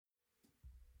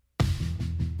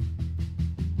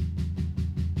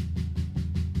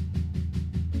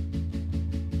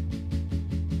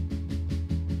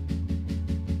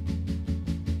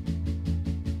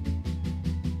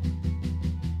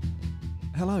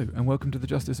Hello and welcome to the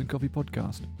Justice and Coffee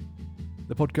podcast,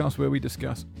 the podcast where we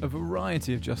discuss a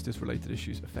variety of justice-related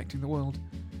issues affecting the world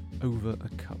over a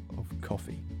cup of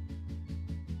coffee.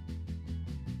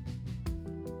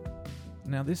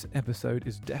 Now this episode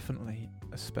is definitely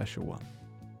a special one.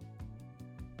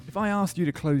 If I asked you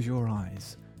to close your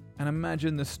eyes and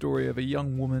imagine the story of a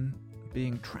young woman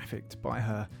being trafficked by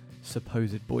her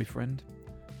supposed boyfriend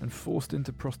and forced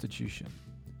into prostitution,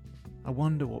 I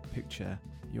wonder what picture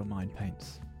your mind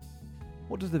paints.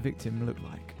 What does the victim look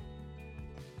like?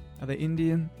 Are they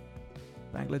Indian,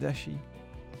 Bangladeshi,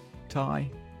 Thai,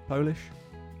 Polish?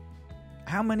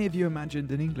 How many of you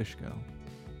imagined an English girl?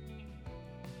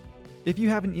 If you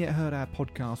haven't yet heard our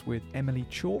podcast with Emily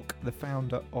Chalk, the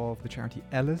founder of the charity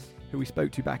Ella's, who we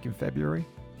spoke to back in February,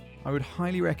 I would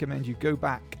highly recommend you go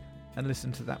back and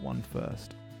listen to that one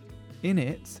first. In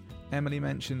it, Emily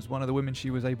mentions one of the women she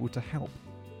was able to help,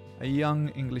 a young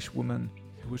English woman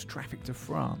who was trafficked to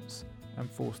France and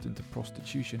forced into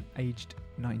prostitution, aged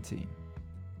 19.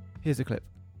 Here's a clip.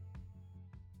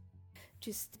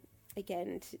 Just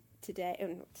again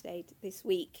this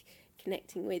week,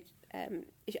 connecting with,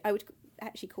 I would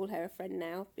actually call her a friend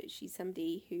now, but she's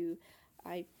somebody who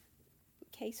I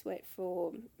caseworked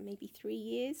for maybe 3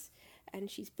 years, and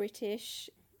she's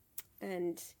British,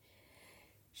 and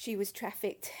she was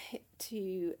trafficked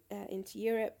into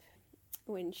Europe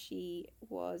when she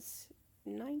was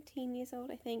 19 years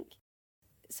old, I think.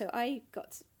 So I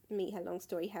got to meet her, long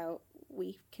story how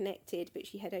we connected, but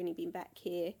she had only been back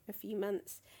here a few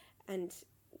months, and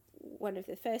one of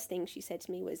the first things she said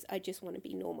to me was, I just want to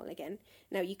be normal again.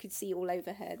 Now you could see all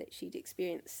over her that she'd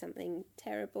experienced something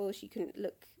terrible. She couldn't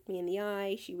look me in the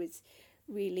eye. She was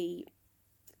really,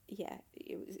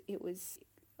 it was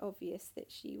obvious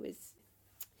that she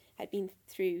had been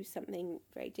through something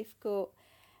very difficult.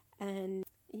 And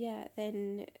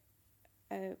then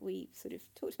we sort of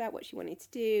talked about what she wanted to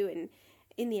do, and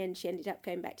in the end she ended up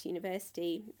going back to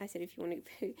university. I said, if you want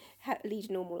to lead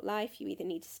a normal life, you either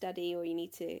need to study or you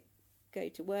need to go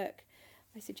to work.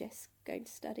 I suggest going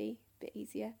to study, a bit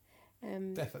easier.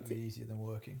 Definitely easier than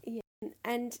working. Yeah,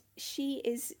 and she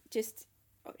is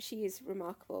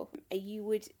remarkable.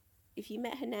 If you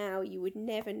met her now, you would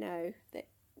never know that,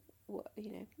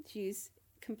 she's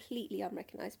completely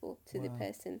unrecognisable to the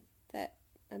person that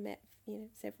I met,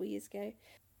 several years ago.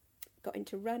 Got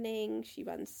into running. She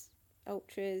runs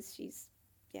ultras. She's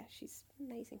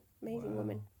amazing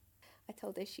woman. I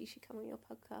told her she should come on your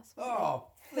podcast.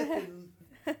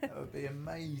 That would be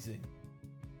amazing.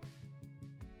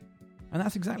 And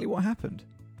that's exactly what happened.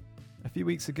 A few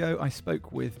weeks ago, I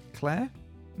spoke with Claire,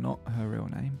 not her real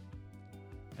name,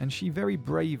 and she very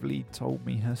bravely told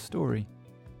me her story.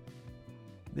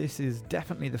 This is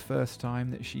definitely the first time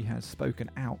that she has spoken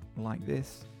out like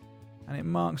this, and it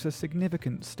marks a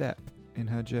significant step in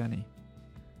her journey.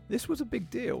 This was a big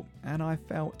deal, and I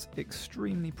felt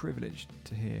extremely privileged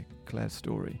to hear Claire's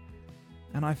story,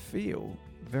 and I feel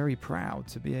very proud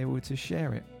to be able to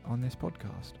share it on this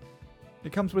podcast.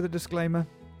 It comes with a disclaimer.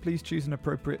 Please choose an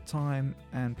appropriate time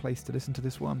and place to listen to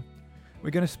this one.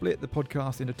 We're going to split the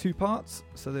podcast into 2 parts,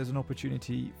 so there's an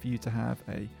opportunity for you to have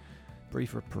a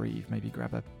brief reprieve, maybe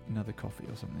grab another coffee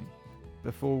or something,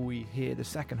 before we hear the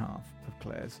second half of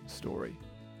Claire's story.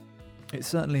 It's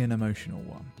certainly an emotional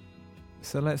one.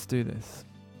 So let's do this.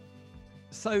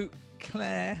 So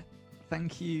Claire,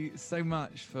 thank you so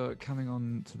much for coming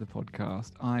on to the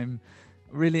podcast. I'm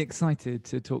really excited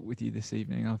to talk with you this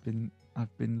evening. I've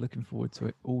been looking forward to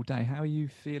it all day. How are you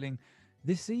feeling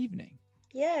this evening?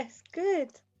 Yes,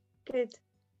 good.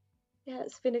 Yeah,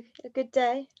 it's been a good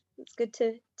day. It's good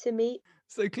to meet.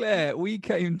 So Claire, we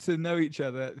came to know each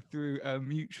other through a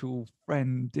mutual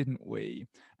friend, didn't we?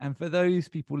 And for those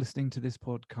people listening to this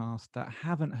podcast that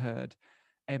haven't heard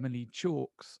Emily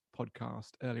Chalk's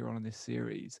podcast earlier on in this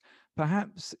series,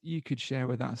 perhaps you could share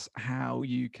with us how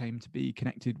you came to be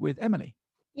connected with Emily.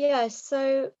 Yeah,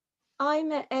 so I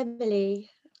met Emily,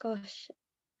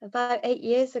 about 8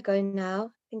 years ago now.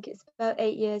 I think it's about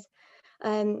 8 years,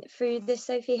 through the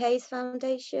Sophie Hayes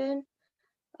Foundation.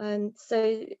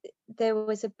 So there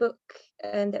was a book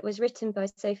that was written by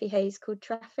Sophie Hayes called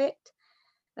Trafficked,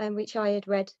 which I had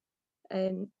read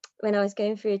when I was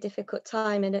going through a difficult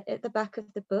time. And at the back of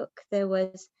the book, there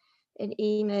was an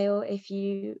email if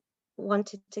you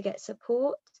wanted to get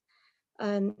support.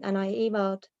 And I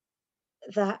emailed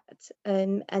that.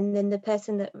 And then the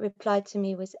person that replied to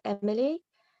me was Emily.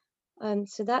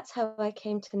 So that's how I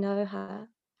came to know her.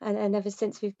 And ever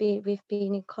since we've been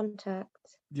in contact.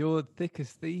 You're thick as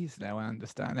thieves now, I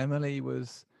understand.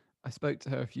 I spoke to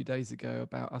her a few days ago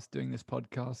about us doing this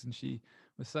podcast, and she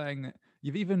was saying that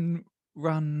you've even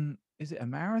run is it a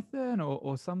marathon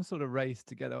or some sort of race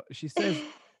together? She says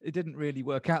it didn't really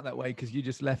work out that way because you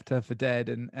just left her for dead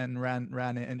and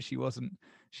ran it, and she was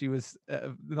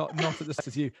not at the start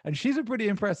as you. And she's a pretty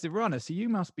impressive runner, so you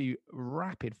must be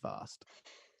rapid fast.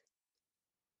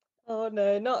 Oh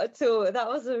no, not at all. That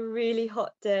was a really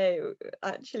hot day,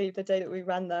 actually, the day that we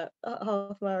ran that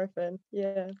half marathon.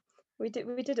 Yeah, we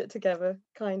did it together,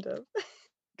 kind of.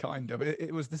 Kind of.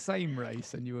 It was the same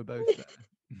race, and you were both there.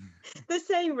 The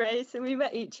same race, and we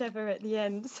met each other at the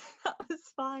end, so that was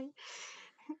fine.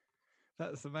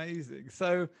 That's amazing.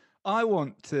 So I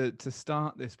want to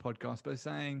start this podcast by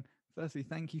saying, firstly,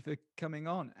 thank you for coming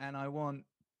on, and I want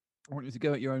you to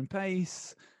go at your own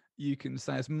pace. You can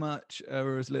say as much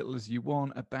or as little as you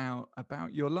want about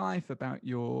your life, about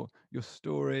your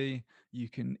story. You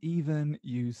can even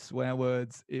use swear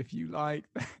words if you like.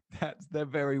 They're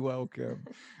very welcome.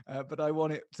 But I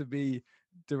want it to be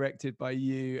directed by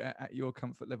you at your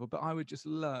comfort level. But I would just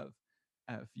love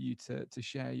for you to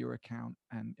share your account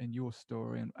and your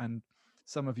story and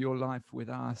some of your life with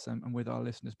us and with our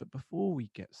listeners. But before we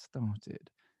get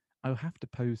started, I'll have to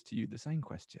pose to you the same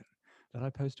question that I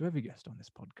pose to every guest on this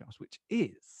podcast, which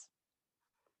is,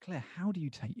 Claire, how do you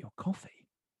take your coffee?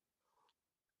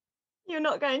 You're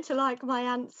not going to like my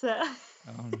answer.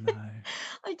 Oh no.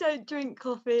 I don't drink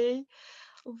coffee,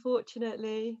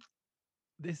 unfortunately.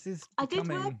 This is I did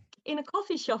work in a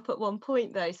coffee shop at one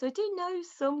point though, so I do know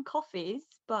some coffees,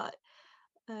 but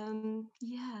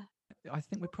yeah. I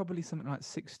think we're probably something like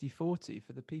 60-40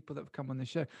 for the people that have come on the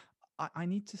show. I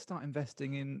need to start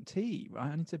investing in tea,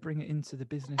 right? I need to bring it into the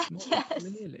business model. Yes.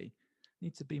 Clearly.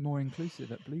 Need to be more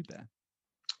inclusive at Blue Bear.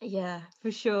 Yeah,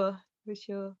 for sure.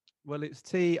 Well, it's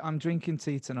tea. I'm drinking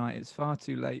tea tonight. It's far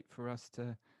too late for us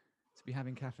to be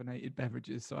having caffeinated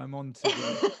beverages, so I'm on to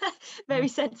the very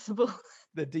sensible.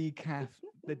 the decaf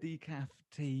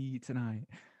tea tonight.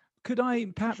 Could I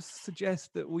perhaps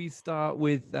suggest that we start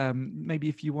with maybe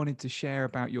if you wanted to share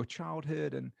about your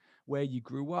childhood and where you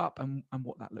grew up and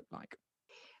what that looked like?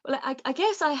 Well, I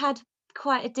guess I had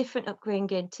quite a different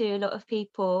upbringing to a lot of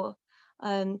people.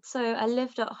 So I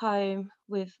lived at home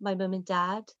with my mum and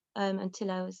dad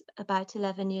until I was about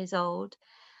 11 years old.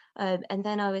 And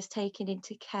then I was taken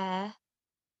into care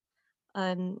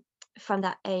from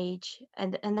that age.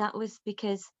 And that was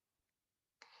because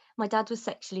my dad was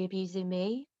sexually abusing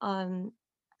me. And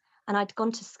I'd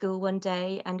gone to school one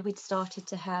day and we'd started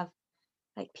to have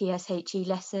like PSHE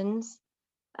lessons.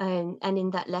 And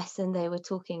in that lesson, they were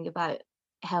talking about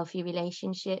healthy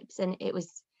relationships. And it was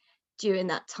during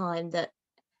that time that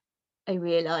I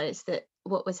realised that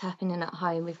what was happening at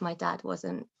home with my dad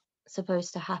wasn't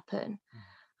supposed to happen.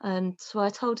 So I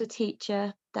told a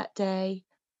teacher that day.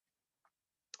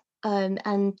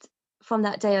 And from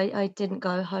that day, I didn't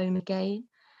go home again.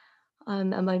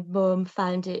 And my mum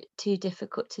found it too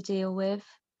difficult to deal with.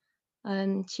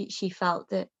 She felt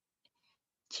that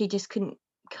she just couldn't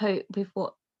cope with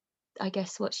what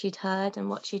she'd heard and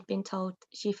what she'd been told.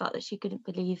 She felt that she couldn't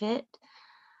believe it.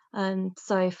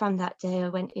 So from that day I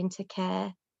went into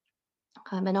care.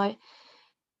 And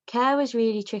care was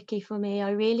really tricky for me.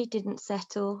 I really didn't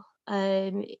settle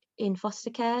in foster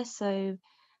care. So I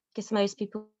guess most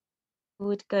people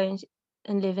would go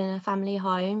and live in a family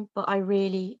home, but I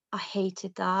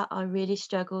hated that. I really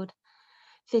struggled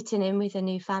fitting in with a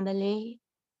new family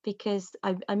because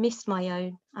I missed my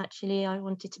own. Actually, I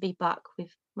wanted to be back with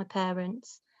my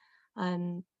parents.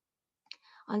 And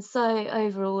so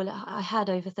overall, I had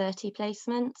over 30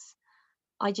 placements.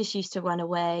 I just used to run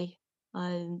away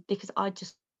because I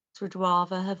just would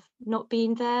rather have not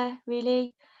been there,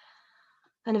 really.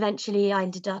 And eventually I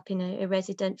ended up in a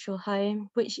residential home,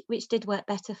 which did work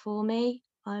better for me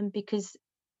because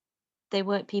they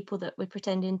weren't people that were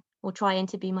pretending or trying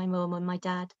to be my mum and my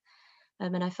dad.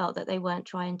 And I felt that they weren't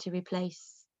trying to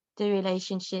replace the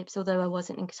relationships, although I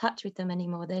wasn't in touch with them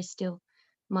anymore. They're still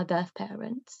my birth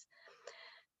parents.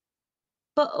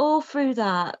 But all through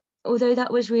that, although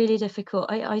that was really difficult,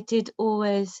 I did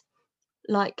always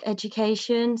like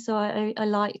education. So I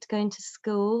liked going to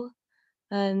school.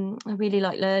 I really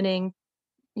like learning,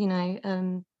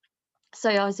 so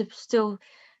I was still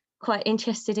quite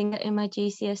interested in getting my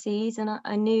GCSEs, and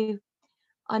I knew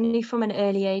from an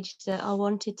early age that I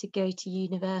wanted to go to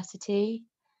university,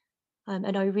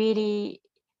 and I really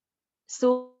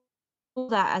saw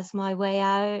that as my way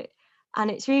out. And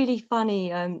it's really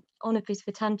funny, on a bit of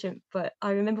a tangent, but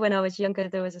I remember when I was younger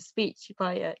there was a speech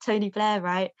by Tony Blair,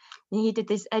 right, and he did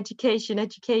this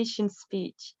education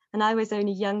speech, and I was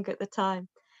only young at the time,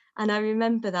 and I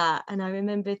remember that, and I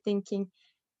remember thinking,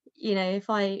 if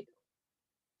I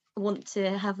want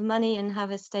to have money and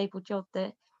have a stable job,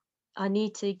 that I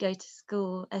need to go to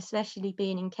school, especially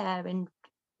being in care and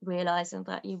realizing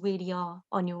that you really are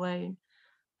on your own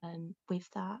with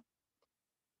that.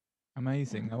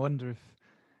 Amazing. Yeah. I wonder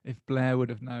if Blair would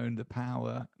have known the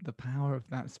power of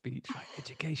that speech, like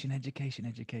education, education,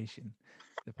 education,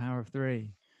 the power of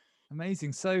three.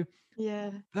 Amazing. So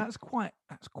Yeah. that's quite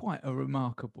a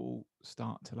remarkable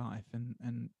start to life,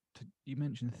 and you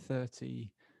mentioned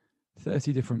 30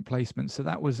 different placements. So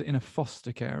that was in a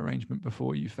foster care arrangement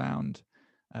before you found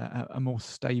a more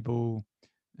stable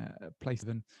place.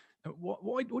 And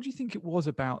what do you think it was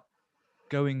about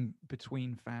going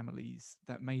between families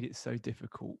that made it so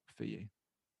difficult for you?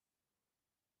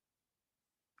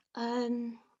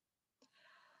 Um,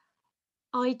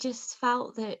 I just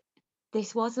felt that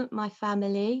this wasn't my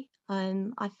family.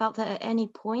 I felt that at any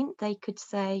point they could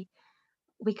say,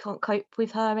 we can't cope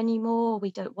with her anymore,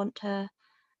 we don't want her.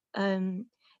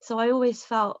 So I always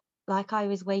felt like I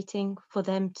was waiting for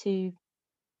them to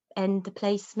end the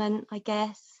placement, I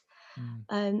guess.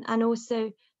 Mm, And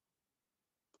also,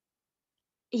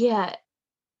 yeah,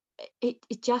 it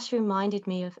just reminded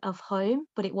me of home,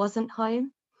 but it wasn't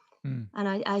home. mm, And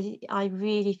I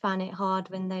really found it hard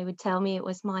when they would tell me it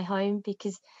was my home,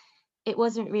 because it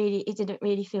didn't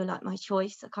really feel like my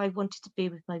choice. Like, I wanted to be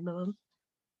with my mum,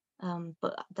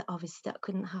 but obviously that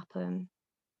couldn't happen.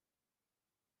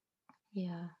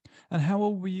 Yeah. and how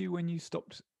old were you when you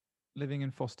stopped living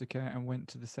in foster care and went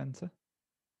to the centre?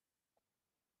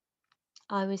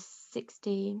 I was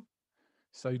 16.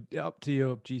 So up to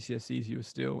your GCSEs, you were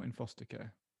still in foster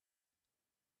care,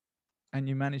 and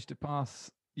you managed to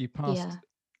pass. You passed Yeah.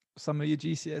 some of your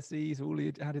GCSEs. All of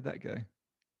your, how did that go?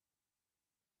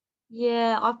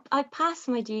 Yeah, I passed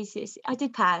my GCSE. I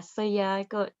did pass. So yeah, I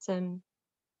got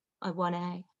I won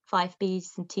A, 5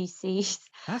 Bs and 2 Cs.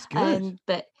 That's good.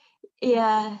 But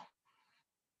yeah,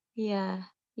 yeah,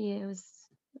 yeah, it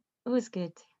was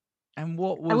good. And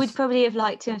what I would was probably have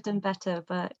liked to have done better,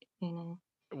 but you know.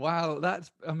 wow?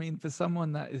 That's I mean, for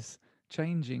someone that is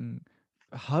changing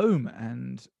home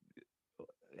and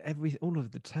all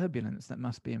of the turbulence that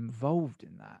must be involved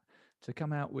in that, to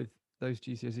come out with those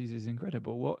GCSEs is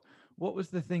incredible. What was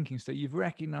the thinking? So you've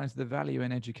recognised the value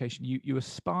in education. You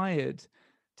aspired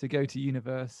to go to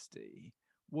university.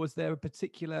 Was there a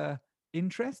particular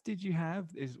interest did you have?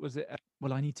 Was it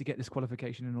well, I need to get this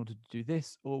qualification in order to do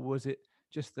this, or was it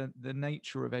just the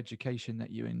nature of education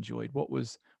that you enjoyed? What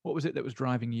was it that was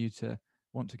driving you to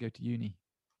want to go to uni?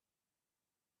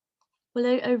 Well,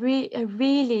 I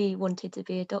really wanted to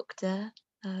be a doctor.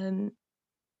 Um,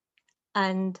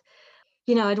 and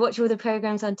I'd watch all the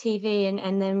programs on TV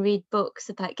and then read books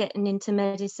about getting into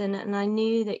medicine, and I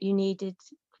knew that you needed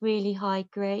really high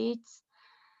grades.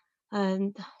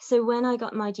 So when I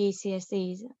got my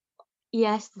GCSEs,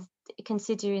 yes,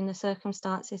 considering the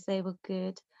circumstances, they were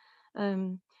good.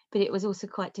 But it was also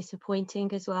quite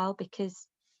disappointing as well, because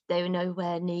they were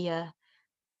nowhere near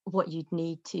what you'd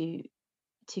need to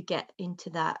get into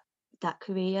that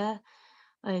career.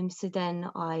 So then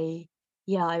I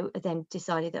then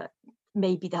decided that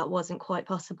maybe that wasn't quite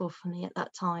possible for me at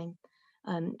that time,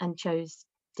 and chose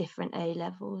different A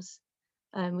levels,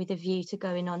 with a view to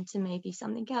going on to maybe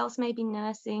something else, maybe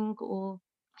nursing, or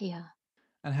yeah.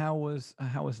 And how was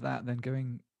that then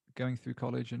going through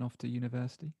college and off to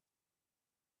university?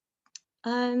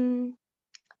 Um,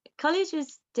 College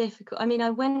was difficult. I mean,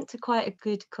 I went to quite a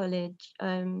good college,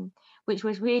 which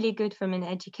was really good from an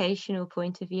educational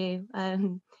point of view,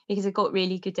 because I got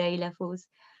really good A levels.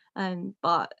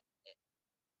 But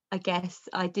I guess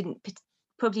I didn't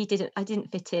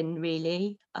fit in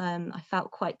really. I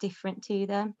felt quite different to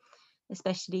them,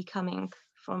 especially coming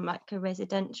from like a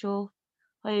residential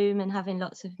home and having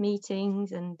lots of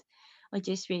meetings, and I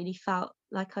just really felt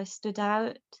like I stood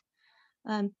out.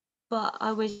 Um, but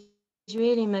I was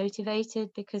really motivated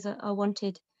because I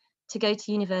wanted to go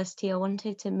to university. I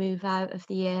wanted to move out of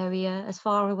the area, as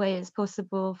far away as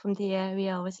possible from the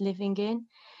area I was living in,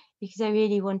 because I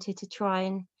really wanted to try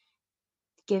and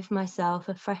give myself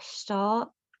a fresh start.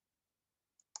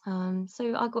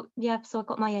 So I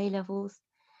got my A levels,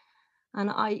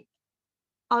 and I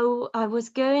was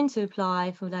going to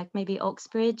apply for like maybe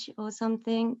Oxbridge or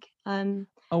something.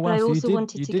 Oh But wow, I so also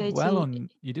wanted you to did go well to on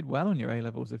you did well on your A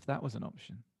levels if that was an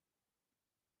option.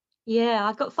 Yeah,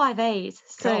 I got 5 A's,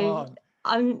 Come so on.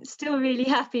 I'm still really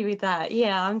happy with that.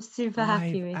 Yeah, I'm super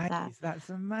happy Five with that. A's, that's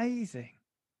amazing.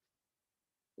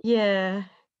 Yeah,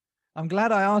 I'm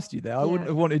glad I asked you there. I wouldn't yeah.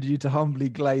 have wanted you to humbly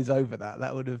glaze over that.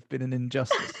 That would have been an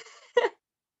injustice.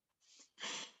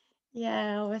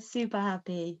 Yeah, I was super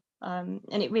happy. And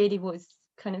it really was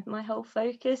kind of my whole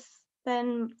focus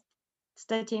then,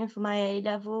 studying for my A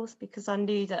levels, because I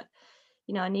knew that,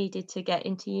 I needed to get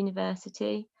into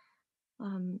university.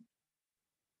 And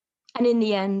in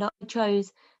the end, I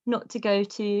chose not to go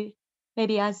to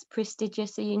maybe as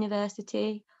prestigious a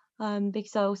university,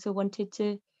 because I also wanted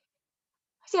to,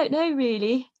 I don't know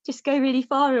really, just go really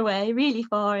far away, really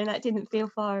far, and that didn't feel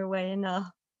far away enough.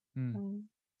 Mm.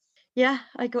 Yeah,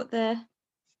 I got there.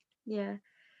 Yeah,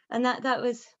 and that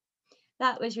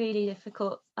was really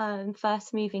difficult.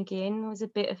 First moving in was a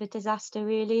bit of a disaster,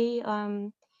 really,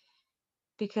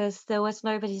 because there was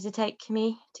nobody to take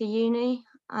me to uni,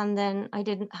 and then I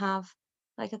didn't have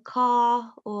like a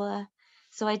car, or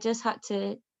so I just had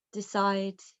to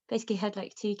decide. Basically, had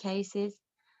like two cases,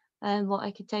 what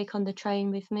I could take on the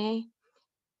train with me,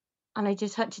 and I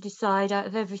just had to decide out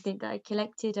of everything that I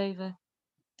collected over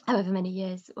however many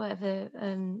years, whatever,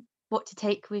 what to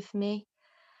take with me.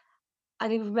 I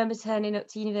remember turning up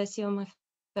to university on my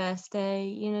first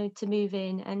day, to move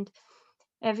in, and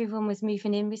everyone was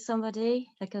moving in with somebody,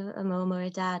 like a mum or a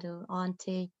dad or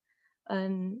auntie.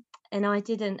 And I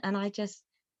didn't, and I just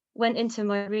went into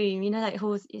my room, like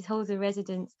halls of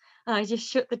residence, and I just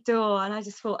shut the door, and I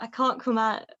just thought I can't come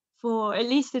out for at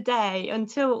least a day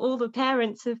until all the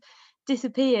parents have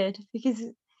disappeared, because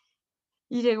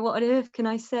what on earth can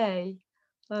I say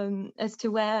as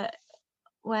to where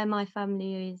my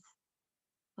family is.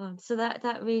 So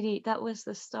that was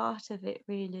the start of it,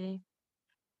 really.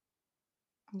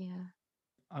 Yeah.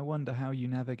 I wonder how you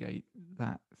navigate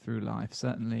that through life.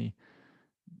 Certainly,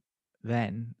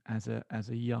 then as a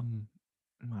young,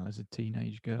 well, as a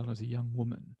teenage girl, as a young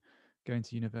woman, going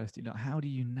to university, like how do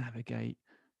you navigate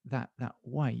that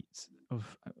weight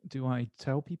of do I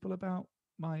tell people about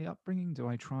my upbringing? Do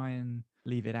I try and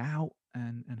leave it out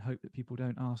and hope that people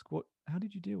don't ask? How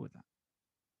did you deal with that?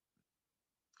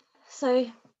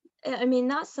 So, I mean,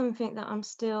 that's something that I'm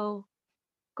still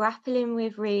grappling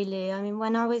with, really. I mean,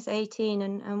 when I was 18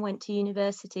 and went to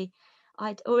university,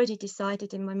 I'd already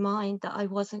decided in my mind that I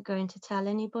wasn't going to tell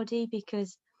anybody,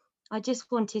 because I just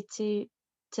wanted to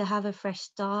have a fresh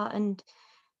start, and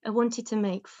I wanted to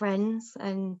make friends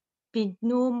and be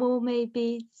normal,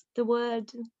 maybe the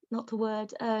word, not the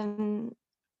word.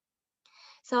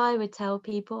 So I would tell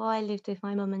people I lived with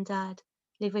my mum and dad,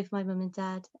 live with my mum and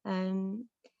dad.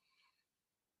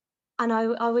 And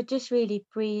I would just really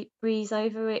breeze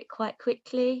over it quite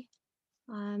quickly.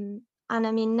 And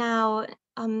I mean, now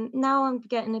I'm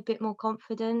getting a bit more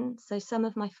confident. So some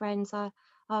of my friends, I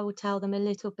will tell them a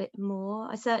little bit more.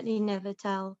 I certainly never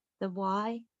tell the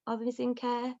why I was in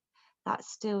care.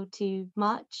 That's still too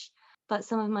much. But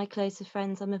some of my closer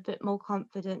friends, I'm a bit more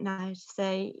confident now to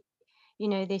say,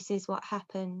 this is what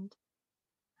happened.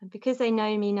 And because they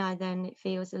know me now, then it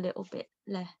feels a little bit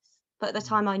less. But at the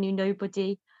time, I knew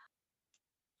nobody.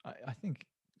 I think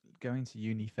going to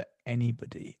uni for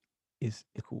anybody is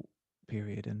a difficult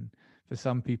period, and for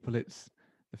some people, it's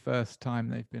the first time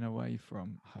they've been away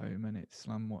from home, and it's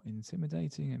somewhat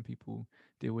intimidating, and people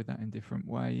deal with that in different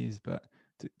ways. But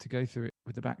to go through it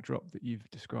with the backdrop that you've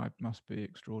described must be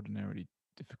extraordinarily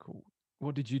difficult.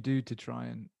 What did you do to try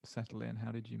and settle in?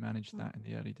 How did you manage that in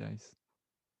the early days?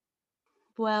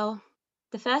 Well,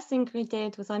 the first thing I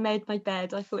did was I made my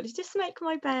bed. I thought, let's just make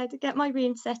my bed, get my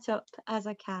room set up as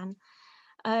I can.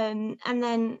 And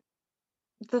then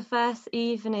the first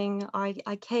evening,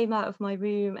 I came out of my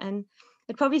room, and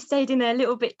I'd probably stayed in there a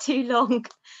little bit too long,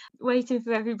 waiting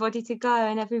for everybody to go,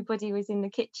 and everybody was in the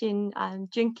kitchen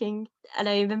drinking. And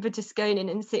I remember just going in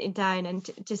and sitting down and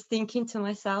just thinking to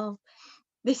myself,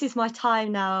 this is my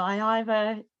time now. I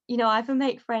either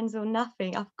make friends or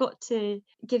nothing. I've got to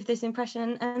give this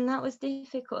impression. And that was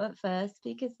difficult at first,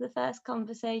 because the first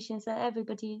conversations that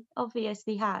everybody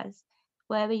obviously has,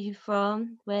 where are you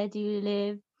from? Where do you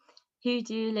live? Who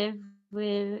do you live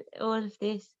with? All of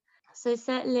this. So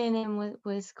settling in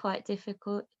was quite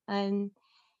difficult. And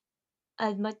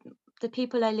the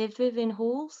people I lived with in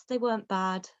halls, they weren't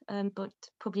bad, but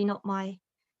probably not my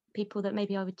people that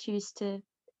maybe I would choose to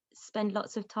spend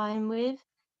lots of time with.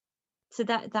 So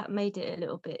that made it a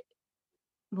little bit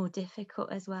more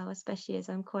difficult as well, especially as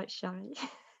I'm quite shy.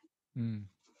 Mm.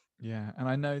 Yeah, and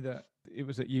I know that it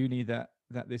was at uni that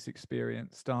this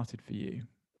experience started for you.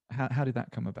 How did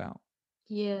that come about?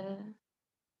 Yeah.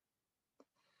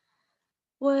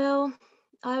 Well,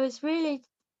 I was really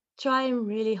trying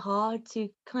really hard to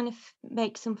kind of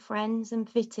make some friends and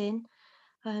fit in.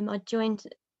 I joined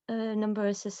a number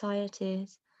of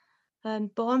societies, but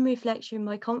on reflection,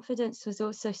 my confidence was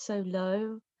also so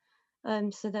low.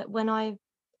 So that when I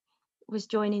was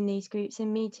joining these groups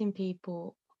and meeting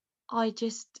people, I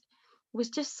just was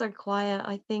just so quiet.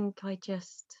 I think I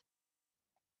just,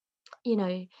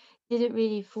 didn't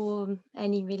really form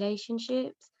any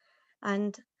relationships.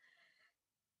 And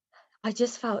I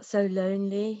just felt so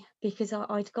lonely because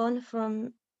I'd gone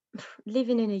from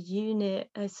living in a unit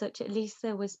as such. At least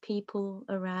there was people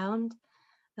around,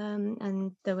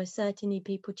 and there were certainly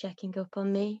people checking up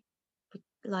on me,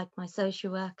 like my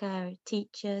social worker,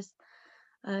 teachers.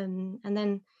 And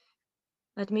then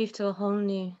I'd moved to a whole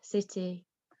new city,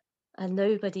 and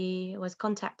nobody was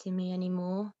contacting me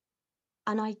anymore.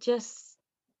 And I just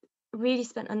really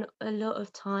spent a lot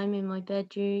of time in my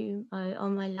bedroom,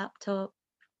 on my laptop,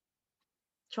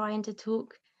 trying to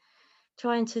talk,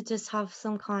 trying to just have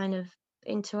some kind of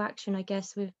interaction, I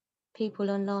guess, with people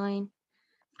online.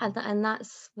 And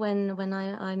that's when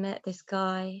I met this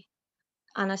guy,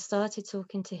 and I started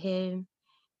talking to him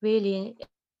really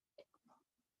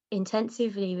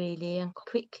intensively, really, and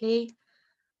quickly.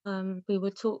 We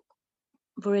would talk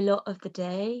for a lot of the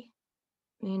day,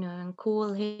 and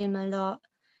call him a lot.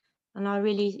 And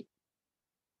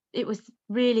it was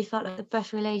really felt like the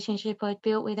best relationship I'd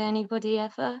built with anybody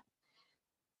ever.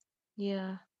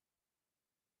 Yeah.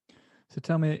 So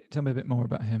tell me a bit more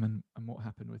about him and what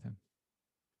happened with him.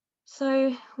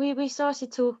 So we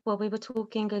started we were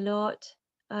talking a lot,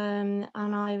 and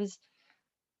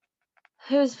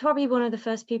he was probably one of the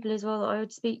first people as well that I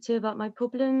would speak to about my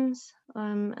problems,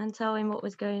 and tell him what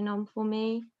was going on for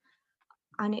me.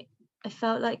 And I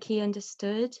felt like he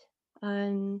understood,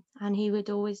 and he would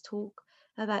always talk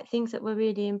about things that were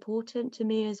really important to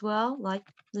me as well, like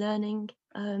learning,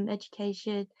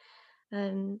 education,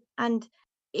 and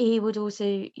he would also,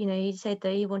 he said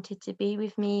that he wanted to be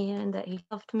with me and that he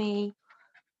loved me.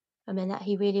 I mean, that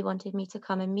he really wanted me to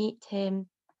come and meet him,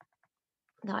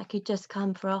 that I could just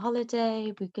come for a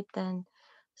holiday. We could then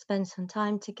spend some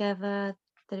time together,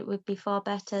 that it would be far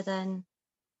better than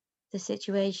the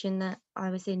situation that I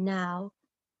was in now.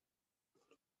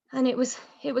 And it was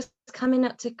coming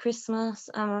up to Christmas,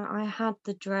 and I had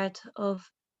the dread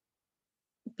of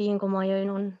being on my own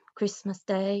on Christmas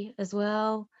Day as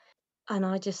well. And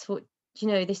I just thought,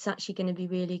 this is actually going to be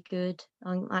really good.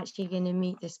 I'm actually going to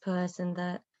meet this person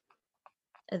that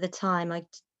at the time I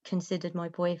considered my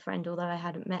boyfriend, although I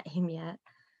hadn't met him yet.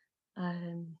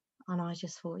 And I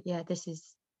just thought, yeah, this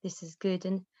is good,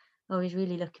 and I was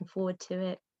really looking forward to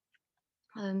it.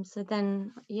 So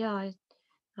then, yeah,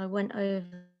 I went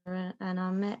over and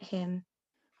I met him.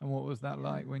 And what was that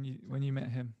like when you met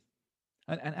him?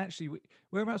 And actually,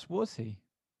 whereabouts was he?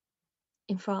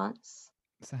 In France.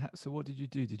 So what did you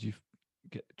do? Did you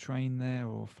get a train there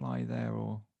or fly there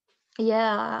or?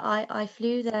 Yeah, I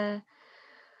flew there,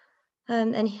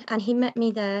 and he met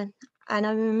me there. And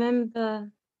I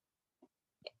remember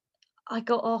I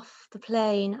got off the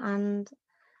plane and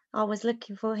I was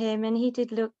looking for him, and he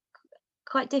did look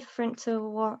quite different to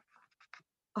what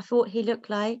I thought he looked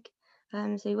like.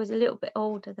 So he was a little bit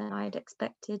older than I had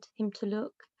expected him to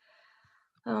look.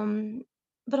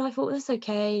 But I thought that's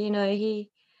okay,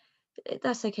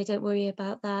 that's okay, don't worry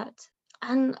about that.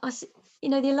 And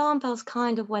the alarm bells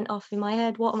kind of went off in my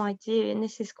head. What am I doing?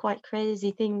 This is quite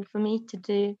crazy thing for me to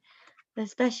do,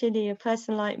 especially a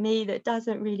person like me that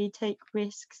doesn't really take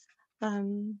risks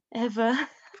ever.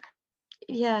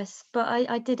 Yes, but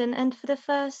I didn't. And for the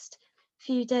first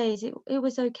few days, it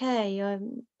was okay.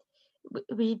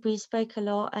 We spoke a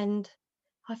lot, and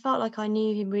I felt like I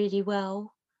knew him really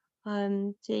well.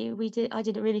 I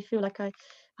didn't really feel like I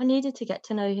needed to get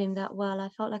to know him that well. I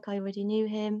felt like I already knew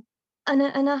him. And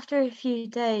after a few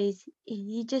days,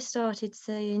 he just started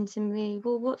saying to me,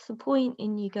 "Well, what's the point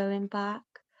in you going back?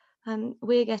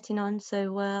 We're getting on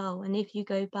so well, and if you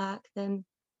go back, then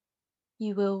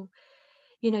you will,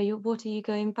 what are you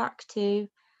going back to?"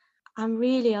 And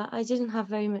really, I didn't have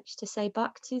very much to say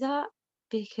back to that,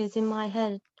 because in my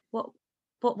head, what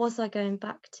was I going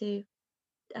back to?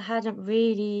 I hadn't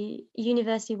really,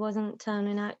 university wasn't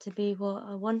turning out to be what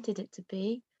I wanted it to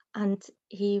be. And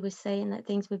he was saying that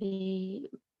things would be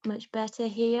much better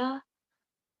here.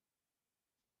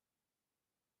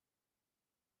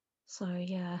 So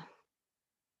yeah.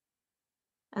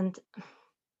 And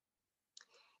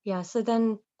yeah, so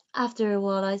then after a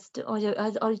while, I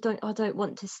don't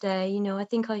want to stay. I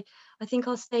think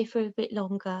I'll stay for a bit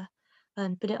longer,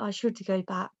 but I should go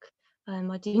back.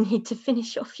 I do need to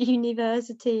finish off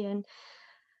university and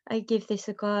I give this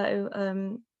a go.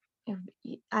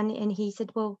 And he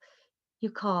said, "Well,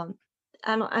 you can't."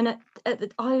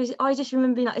 I just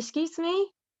remember being like, "Excuse me,"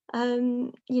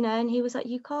 and he was like,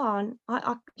 "You can't.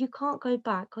 You can't go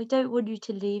back. I don't want you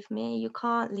to leave me. You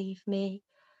can't leave me.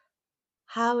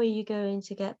 How are you going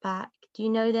to get back? Do you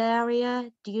know the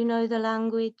area? Do you know the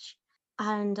language?"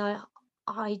 And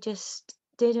I just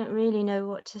didn't really know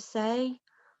what to say.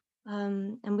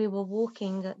 And we were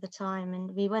walking at the time,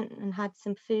 and we went and had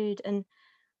some food, and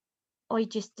I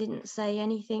just didn't say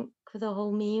anything for the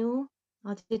whole meal.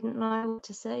 I didn't know what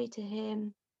to say to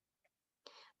him,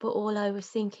 but all I was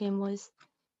thinking was,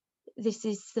 this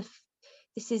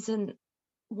isn't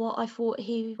what I thought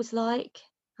he was like,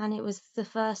 and it was the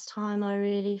first time I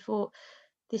really thought,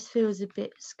 this feels a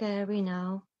bit scary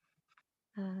now.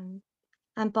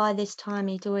 And by this time,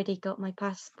 he'd already got my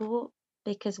passport,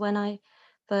 because when I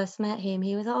first met him,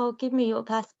 he was, oh, give me your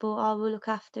passport, I will look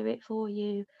after it for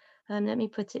you. Let me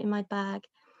put it in my bag.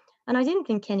 And I didn't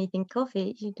think anything of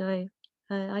it, you know.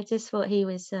 I just thought he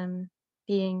was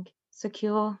being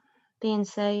secure, being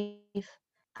safe.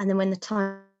 And then when the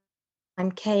time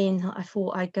came, I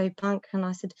thought I'd go blank, and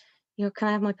I said, you know, can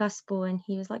I have my passport? And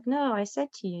he was like, no, I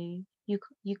said to you,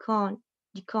 you can't.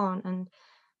 And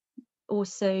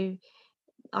also,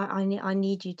 I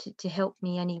need you to help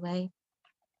me anyway.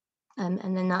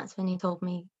 And then that's when he told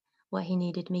me what he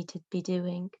needed me to be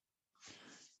doing.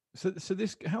 So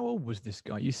this, how old was this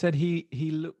guy? You said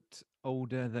he looked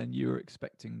older than you were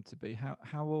expecting him to be.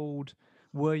 How old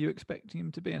were you expecting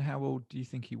him to be, and how old do you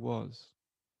think he was?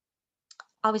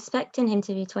 I was expecting him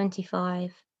to be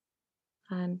 25,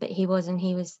 but he wasn't.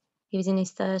 He was in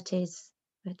his 30s,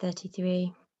 or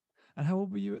 33, And how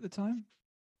old were you at the time?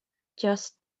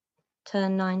 just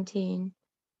turned 19.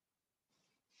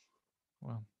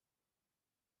 Wow.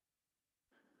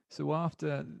 So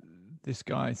after this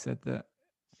guy said that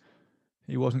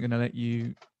he wasn't going to let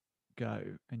you go,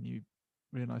 and you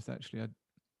realised, actually,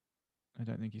 I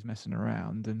don't think he's messing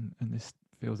around, and this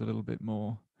feels a little bit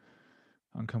more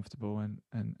uncomfortable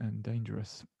and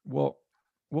dangerous. What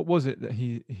was it that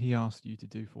he asked you to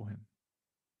do for him?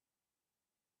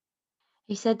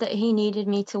 He said that he needed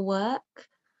me to work.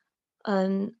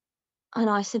 And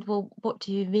I said, well, what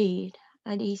do you mean?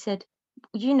 And he said,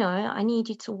 you know, I need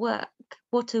you to work.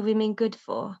 What are women good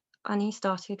for? And he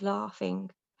started laughing.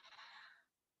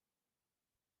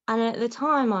 And at the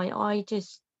time, I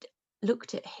just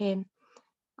looked at him.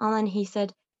 And then he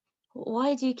said,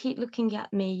 why do you keep looking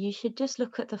at me? You should just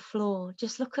look at the floor.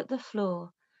 Just look at the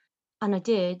floor. And I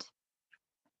did.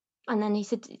 And then he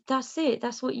said, that's it.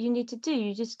 That's what you need to do.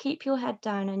 You just keep your head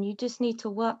down, and you just need to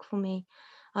work for me.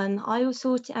 I will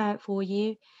sort it out for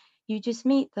you. You just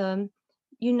meet them,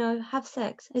 you know, have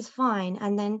sex. It's fine.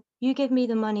 And then you give me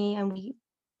the money, and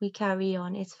we carry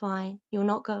on. It's fine. You're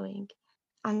not going.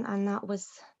 And that was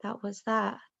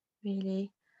that,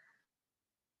 really.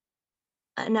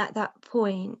 And at that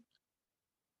point,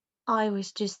 I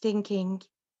was just thinking,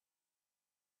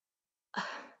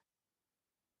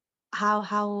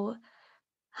 how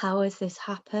has this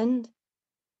happened?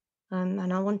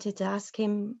 And I wanted to ask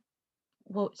him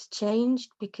what's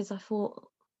changed, because I thought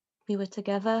we were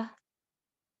together,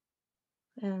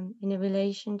 in a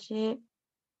relationship,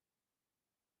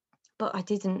 but I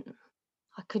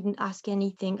couldn't ask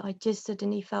anything. I just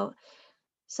suddenly felt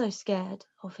so scared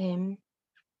of him.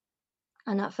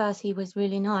 And at first he was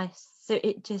really nice, so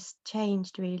it just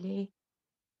changed, really.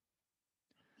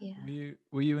 Yeah.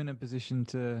 Were you in a position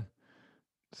to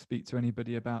speak to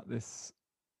anybody about this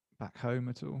back home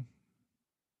at all?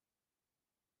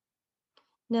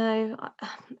 No,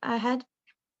 I had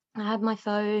my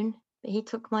phone, but he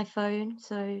took my phone,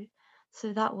 so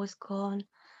that was gone.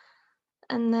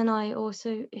 And then I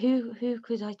also, who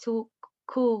could I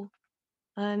call?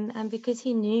 And because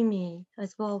he knew me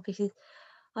as well, because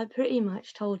I pretty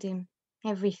much told him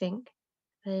everything,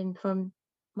 from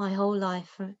my whole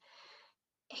life.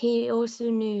 He also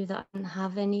knew that I didn't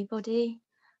have anybody,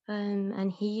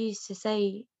 and he used to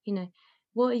say, you know,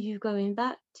 what are you going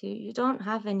back to? You don't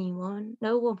have anyone.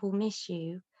 No one will miss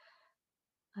you.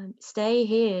 Stay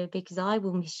here, because I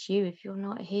will miss you if you're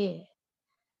not here.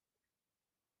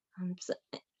 So,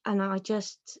 and I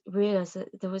just realized that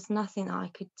there was nothing that I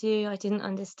could do. I didn't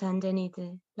understand any of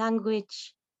the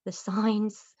language, the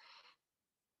signs,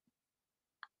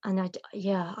 and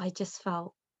I just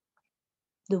felt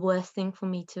the worst thing for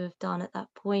me to have done at that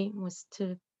point was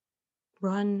to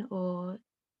run, or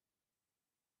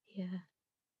yeah.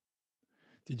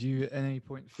 Did you at any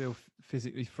point feel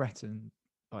physically threatened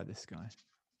by this guy?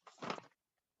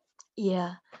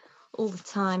 Yeah, all the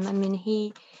time. I mean,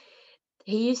 he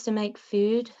used to make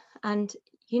food, and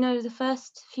you know, the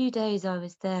first few days I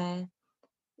was there,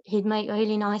 he'd make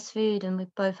really nice food, and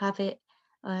we'd both have it.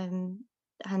 And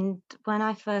when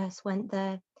I first went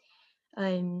there,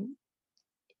 um,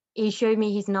 he showed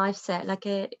me his knife set, like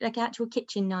actual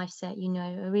kitchen knife set, you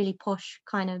know, a really posh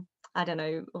kind of, I don't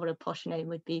know what a posh name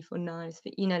would be for knives,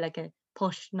 but you know, like a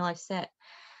posh knife set.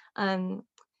 And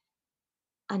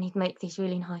he'd make these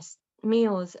really nice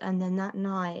meals. And then that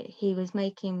night he was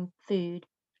making food,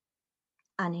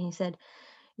 and he said,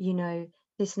 you know,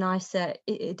 this knife set,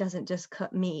 it doesn't just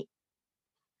cut meat.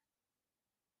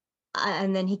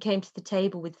 And then he came to the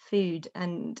table with food,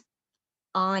 and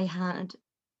I had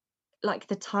like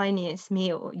the tiniest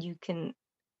meal you can.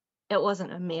 It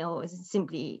wasn't a meal, it was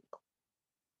simply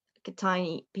like a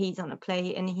tiny piece on a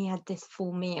plate, and he had this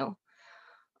full meal.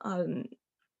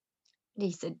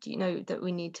 He said, you know, that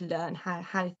we need to learn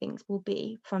how things will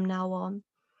be from now on.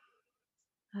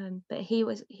 But he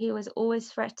was always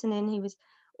threatening. He was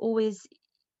always,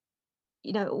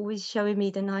 you know, always showing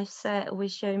me the knife set,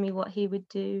 always showing me what he would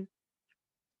do.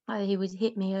 He would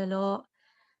hit me a lot.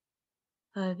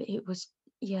 It was,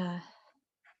 yeah.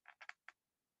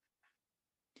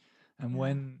 And Yeah.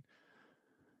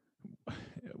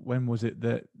 when was it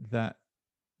that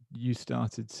you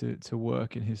started to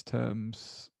work in his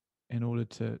terms in order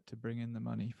to bring in the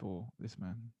money for this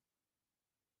man?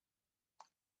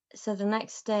 So the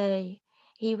next day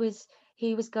he was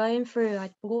going through.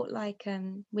 I'd brought like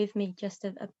with me just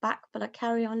a back, but like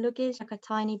carry-on luggage, like a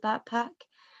tiny backpack.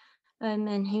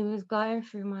 And he was going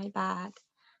through my bag,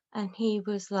 and he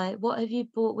was like, "What have you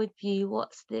brought with you?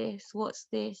 What's this? What's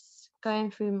this?" Going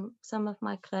through some of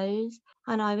my clothes,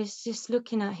 and I was just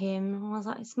looking at him, and I was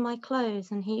like, "It's my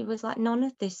clothes," and he was like, "None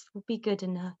of this will be good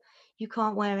enough. You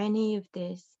can't wear any of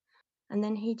this." And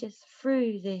then he just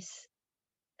threw this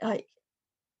like,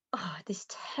 this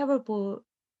terrible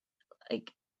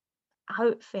like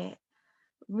outfit,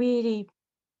 really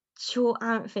short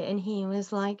outfit, and he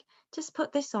was like, "Just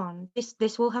put this on.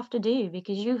 This will have to do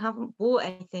because you haven't bought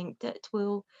anything that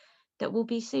will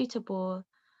be suitable."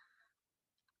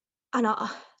 And I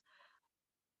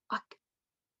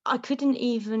I couldn't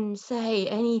even say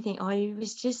anything. I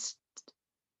was just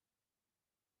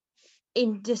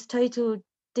in just total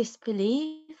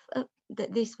disbelief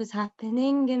that this was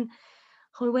happening. And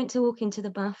I went to walk into the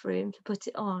bathroom to put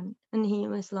it on, and he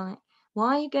was like,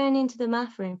 "Why are you going into the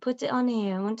bathroom? Put it on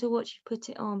here. I want to watch you put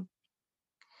it on."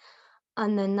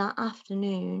 And then that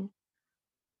afternoon,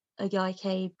 a guy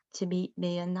came to meet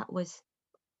me, and that was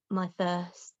my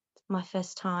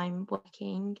first time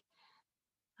working.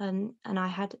 And I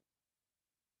had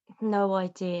no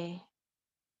idea.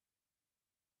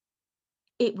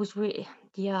 It was really,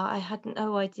 yeah, I had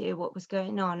no idea what was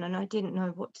going on, and I didn't know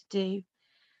what to do.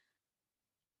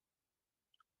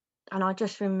 And I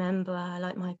just remember,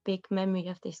 like, my big memory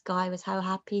of this guy was how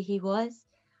happy he was.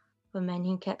 But then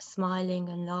he kept smiling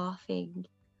and laughing.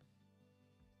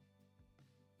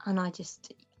 And I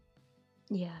just,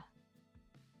 yeah.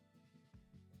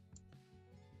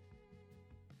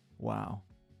 Wow.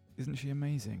 Isn't she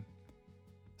amazing?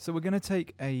 So we're going to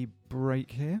take a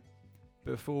break here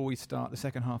before we start the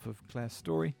second half of Claire's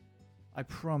story. I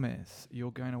promise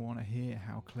you're going to want to hear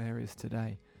how Claire is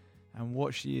today and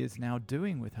what she is now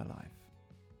doing with her life.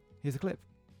 Here's a clip.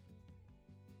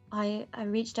 I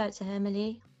reached out to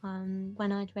Emily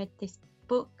when I'd read this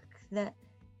book that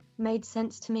made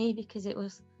sense to me, because it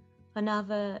was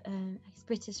another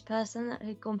ex-British person that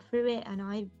had gone through it, and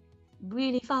I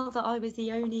really felt that I was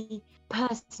the only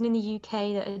person in the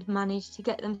UK that had managed to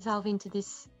get themselves into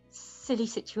this silly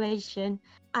situation.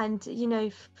 And, you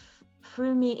know,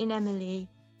 through meeting Emily,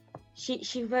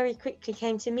 she very quickly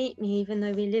came to meet me, even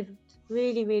though we lived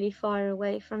really, really far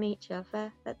away from each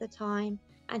other at the time,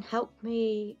 and helped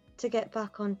me to get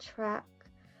back on track.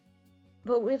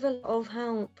 But with a lot of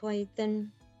help, I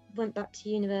then went back to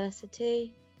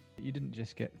university. You didn't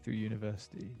just get through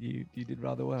university. You did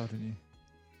rather well, didn't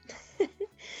you?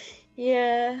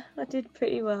 Yeah, I did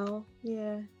pretty well.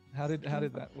 Yeah. How did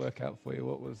that work out for you?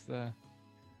 What was the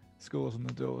scores on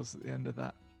the doors at the end of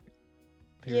that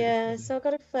period? Yeah, so I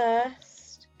got a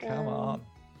first. Come on.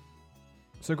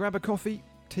 So grab a coffee,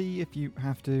 tea if you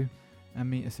have to, and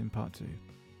meet us in part 2.